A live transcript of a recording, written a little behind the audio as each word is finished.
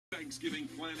Thanksgiving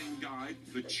planning guide,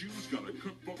 The Chew's got a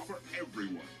cookbook for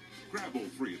everyone. Grab all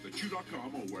free at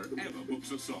thechew.com or wherever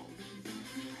books are sold.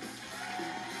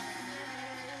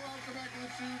 Welcome back to The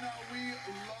Chew. Now, we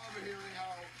love hearing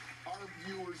how our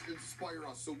viewers inspire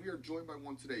us. So we are joined by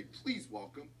one today. Please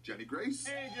welcome Jenny Grace.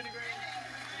 Hey, Jenny Grace.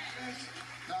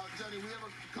 Now, Jenny, we have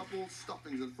a couple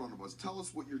stuffings in front of us. Tell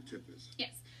us what your tip is.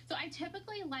 Yes. So I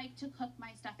typically like to cook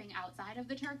my stuffing outside of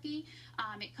the turkey.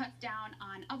 It cuts down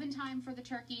on oven time for the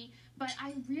turkey, but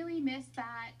I really miss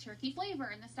that turkey flavor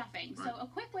in the stuffing. Right. So a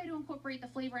quick way to incorporate the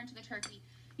flavor into the turkey,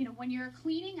 you know, when you're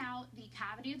cleaning out the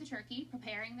cavity of the turkey,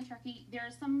 preparing the turkey,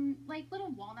 there's some like little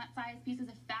walnut-sized pieces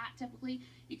of fat typically.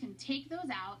 You can take those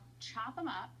out, chop them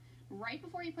up. Right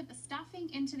before you put the stuffing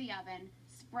into the oven,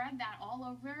 spread that all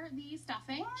over the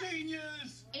stuffing.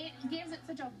 Genius! It gives it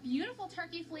such a beautiful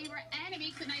turkey flavor, and it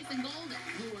makes it nice and golden.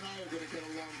 You and I are going to get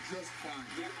along just fine.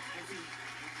 Yeah, this is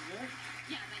good.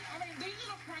 Yeah, I mean, these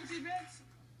little crunchy bits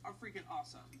are freaking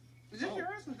awesome. Is this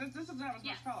yours? This doesn't have as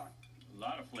much color. A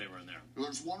lot of flavor in there.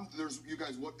 You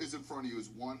guys, what is in front of you is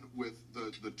one with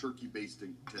the turkey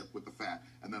basting tip with the fat,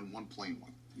 and then one plain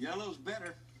one. Yellow's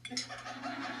better. I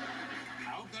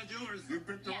hope that's yours. You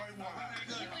picked the right one. Very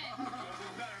good.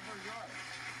 Yellow's better for sure.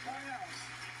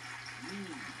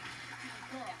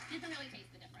 you can really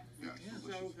taste the difference. Yeah,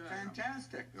 So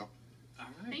fantastic. Yep. All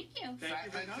right. Thank you. Thank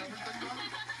you for coming.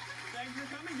 Thanks for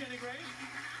coming, Jenny Grace.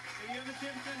 If you have a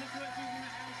tip, send it to us using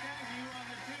the hashtag you on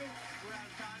the two. We're out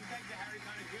of time. Thanks to Harry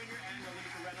Connick Jr. and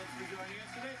Elisa Reynolds for joining us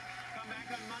today. Come back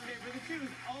on Monday for the Chew's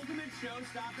Ultimate Show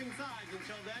Stopping Sides.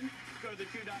 Until then, go to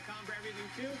thechew.com for everything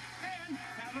Chew. And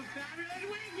have a fabulous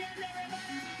weekend,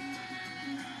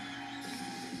 everybody!